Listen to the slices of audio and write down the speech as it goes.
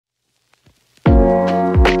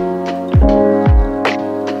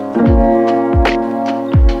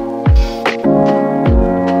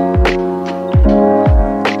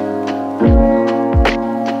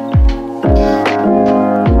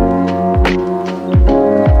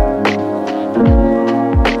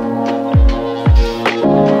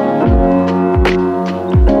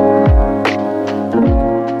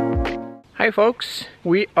Hi folks,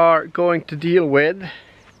 we are going to deal with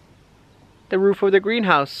the roof of the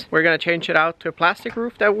greenhouse. We're gonna change it out to a plastic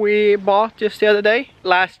roof that we bought just the other day.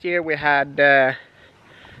 Last year we had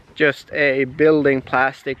just a building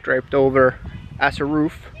plastic draped over as a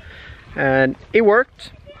roof, and it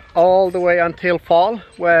worked all the way until fall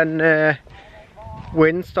when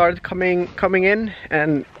wind started coming in,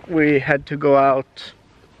 and we had to go out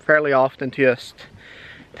fairly often to just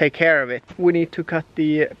take care of it. We need to cut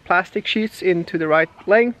the plastic sheets into the right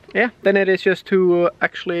length. Yeah, then it is just to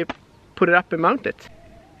actually put it up and mount it.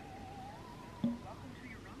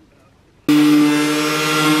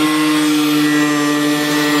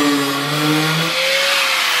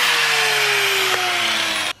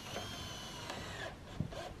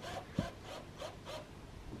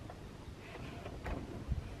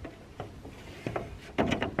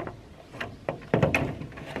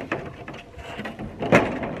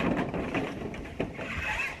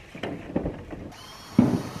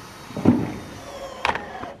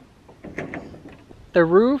 The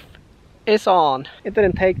roof is on. It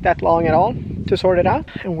didn't take that long at all to sort it out,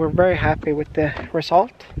 and we're very happy with the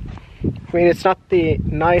result. I mean, it's not the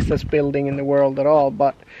nicest building in the world at all,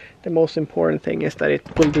 but the most important thing is that it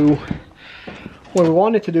will do what we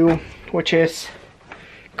want it to do, which is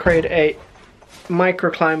create a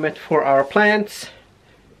microclimate for our plants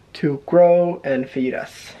to grow and feed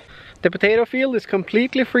us. The potato field is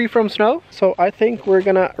completely free from snow, so I think we're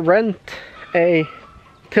gonna rent a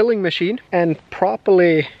tilling machine and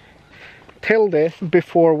properly till this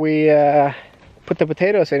before we put the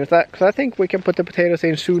potatoes in. Because I think we can put the potatoes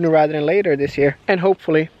in sooner rather than later this year, and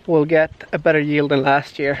hopefully we'll get a better yield than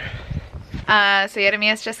last year. So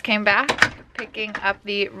Jeremias just came back picking up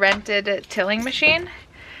the rented tilling machine,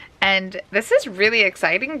 and this is really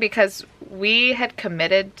exciting because we had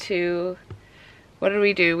committed to, what did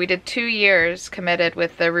we do? We did 2 years committed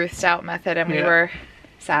with the Ruth stout method, and we were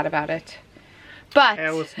sad about it. But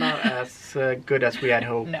it was not as good as we had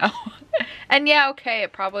hoped. No. And yeah, okay,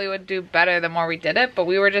 it probably would do better the more we did it, but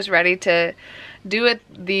we were just ready to do it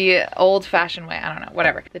the old-fashioned way. I don't know,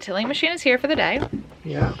 whatever. The tilling machine is here for the day.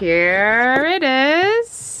 Yeah. Here it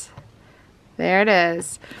is. There it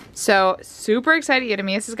is. So, super excited.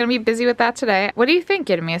 Jeremias is going to be busy with that today. What do you think,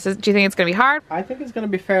 Jeremias? Do you think it's going to be hard? I think it's going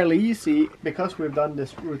to be fairly easy because we've done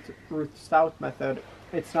this Ruth stout method.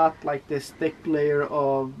 It's not like this thick layer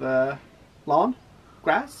of lawn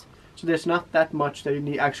grass, so there's not that much that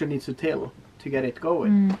you actually need to till to get it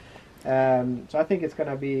going. So I think it's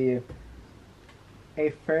gonna be a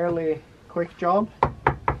fairly quick job.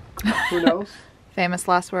 Who knows? Famous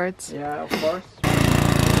last words. Yeah, of course.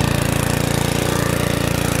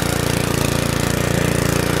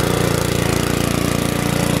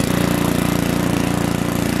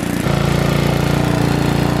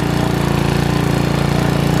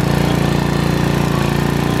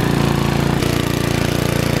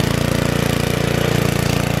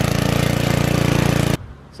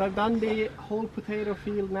 So I've done the whole potato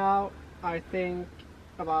field now, I think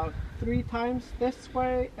about 3 times this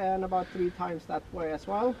way and about 3 times that way as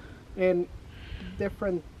well, in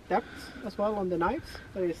different depths as well on the knives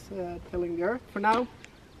that is tilling the earth. For now,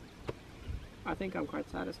 I think I'm quite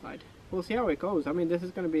satisfied. We'll see how it goes. I mean, this is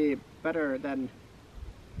going to be better than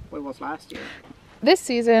what it was last year. This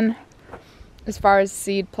season, as far as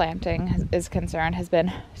seed planting is concerned, has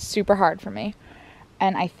been super hard for me.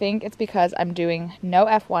 And I think it's because I'm doing no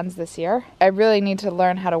F1s this year. I really need to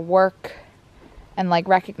learn how to work and like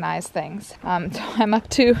recognize things. So I'm up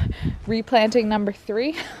to replanting number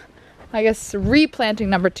 3. I guess replanting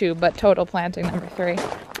number 2, but total planting number 3.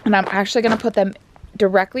 And I'm actually gonna put them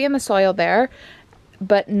directly in the soil there,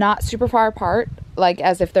 but not super far apart, like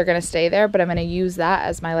as if they're gonna stay there, but I'm gonna use that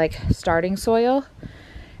as my like starting soil.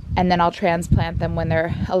 And then I'll transplant them when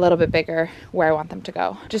they're a little bit bigger where I want them to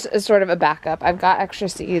go. Just as sort of a backup. I've got extra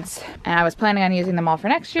seeds and I was planning on using them all for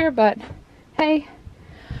next year, but hey,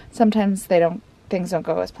 sometimes things don't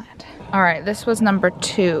go as planned. All right, this was number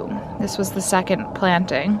 2. This was the second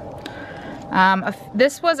planting.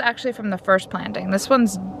 This was actually from the first planting. This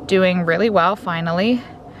one's doing really well, finally.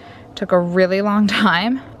 Took a really long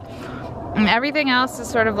time. And everything else is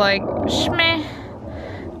sort of like, shmeh.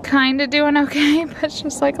 Kind of doing okay, but it's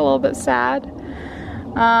just like a little bit sad.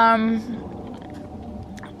 I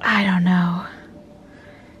don't know.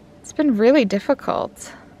 It's been really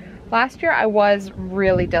difficult. Last year I was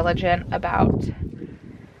really diligent about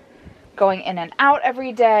going in and out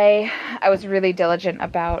every day. I was really diligent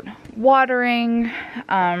about watering.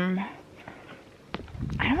 I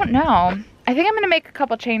don't know. I think I'm gonna make a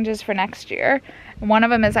couple changes for next year. One of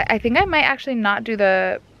them is I think I might actually not do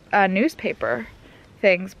the newspaper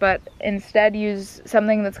things, but instead use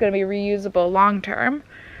something that's going to be reusable long term.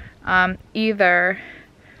 Either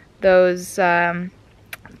those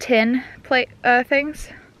tin plate things,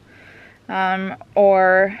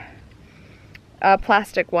 or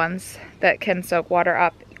plastic ones that can soak water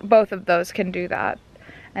up. Both of those can do that.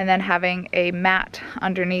 And then having a mat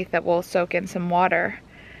underneath that will soak in some water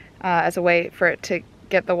as a way for it to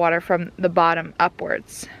get the water from the bottom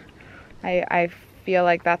upwards. I feel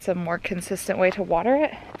like that's a more consistent way to water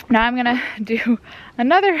it. Now I'm gonna do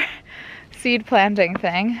another seed planting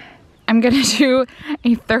thing. I'm gonna do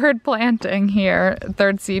a third planting here,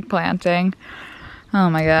 third seed planting. Oh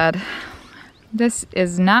my god. This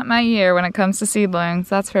is not my year when it comes to seedlings,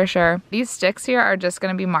 that's for sure. These sticks here are just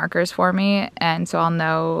gonna be markers for me, and so I'll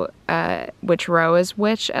know which row is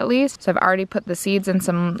which at least. So I've already put the seeds in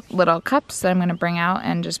some little cups that I'm gonna bring out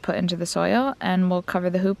and just put into the soil, and we'll cover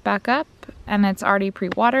the hoop back up, and it's already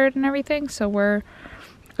pre-watered and everything, so we're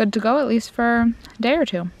good to go at least for a day or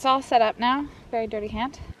two. It's all set up now, very dirty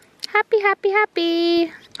hand. Happy, happy,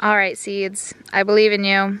 happy. All right, seeds, I believe in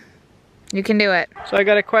you. You can do it. So I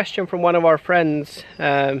got a question from one of our friends,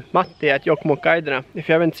 Matti at quckliy. If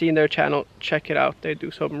you haven't seen their channel, check it out. They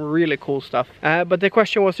do some really cool stuff. But the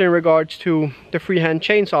question was in regards to the freehand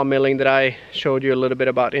chainsaw milling that I showed you a little bit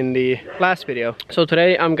about in the last video. So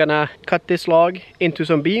today I'm gonna cut this log into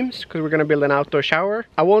some beams because we're gonna build an outdoor shower.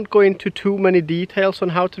 I won't go into too many details on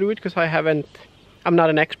how to do it because I'm not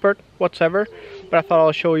an expert whatsoever, but I thought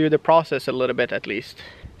I'll show you the process a little bit at least.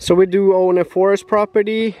 So we do own a forest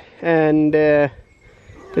property, and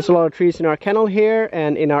there's a lot of trees in our kennel here,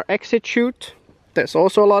 and in our exit chute there's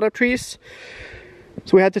also a lot of trees.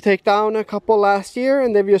 So we had to take down a couple last year,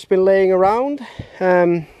 and they've just been laying around.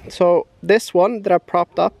 So this one that I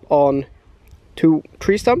propped up on 2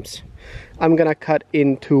 tree stumps, I'm gonna cut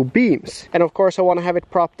into beams. And of course I want to have it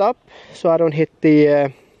propped up so I don't hit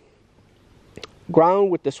the ground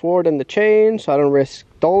with the sword and the chain, so I don't risk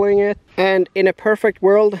dulling it. And in a perfect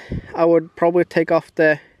world I would probably take off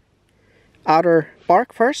the outer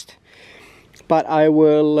bark first, but I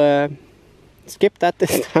will skip that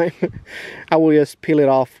this time. I will just peel it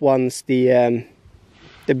off once the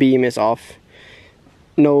beam is off.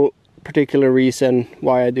 No particular reason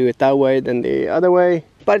why I do it that way than the other way,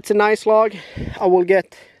 but it's a nice log. I will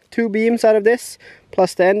get 2 beams out of this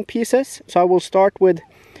plus the end pieces. So I will start with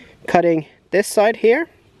cutting this side here,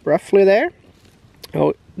 roughly there.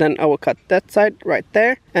 Then I will cut that side right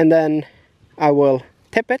there, and then I will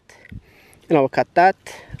tip it, and I will cut that,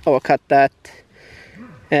 I will cut that,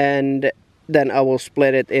 and then I will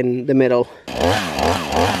split it in the middle.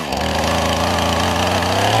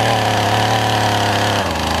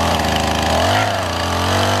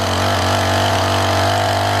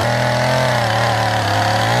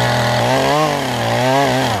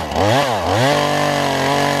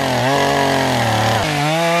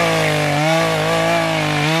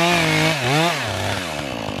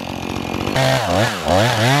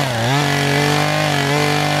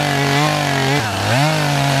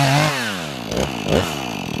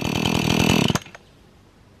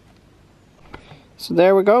 So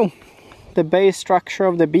there we go, the base structure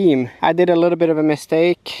of the beam. I did a little bit of a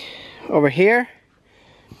mistake over here.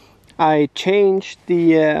 I changed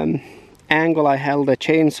the angle I held the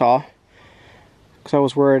chainsaw because I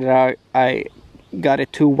was worried that I got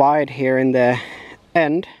it too wide here in the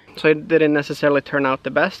end. So it didn't necessarily turn out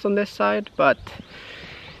the best on this side, but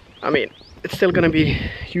I mean, it's still gonna be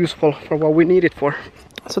useful for what we need it for.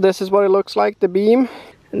 So this is what it looks like, the beam.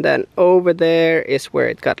 And then over there is where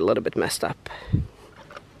it got a little bit messed up.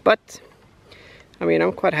 But I mean,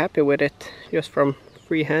 I'm quite happy with it just from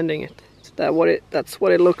freehanding it. So that's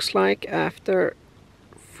what it looks like after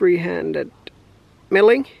free-handed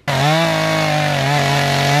milling.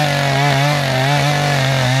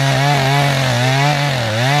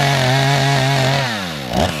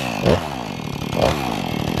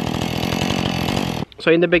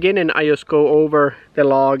 So in the beginning I just go over the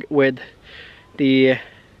log with the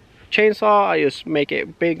chainsaw. I just make a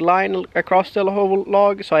big line across the whole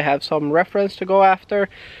log so I have some reference to go after,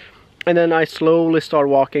 and then I slowly start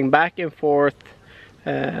walking back and forth,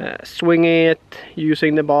 swinging it,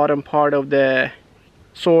 using the bottom part of the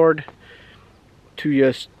sword to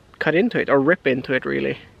just cut into it, or rip into it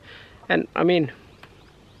really. And I mean,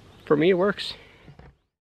 for me it works.